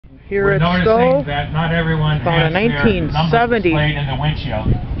here We're at noticing Stowe. that not everyone Found has a their numbers 1970 displayed in the windshield.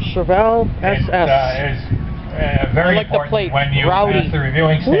 Chevelle SS. It is very I like the important plate. when you Rowdy. pass the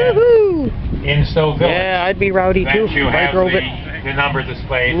reviewing stand Woohoo! in Stowe Village. Yeah, I'd be rowdy that too you if I have drove it. the number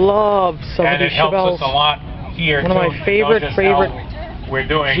displayed. Love some of And these it helps Chevelles. us a lot here. One of too, my to favorite know just how we're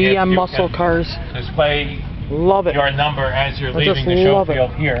doing. If GM you muscle can cars. Display Love it. your number as you're I leaving just the show love it.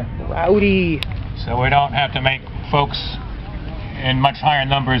 field here. Rowdy. So we don't have to make folks in much higher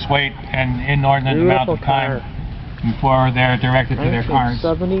numbers wait an inordinate amount of time before they're directed to their cars.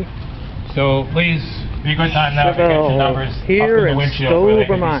 1970 So please be a good time now to get your numbers up here in the in windshield Stowe, where they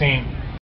can be Vermont. seen.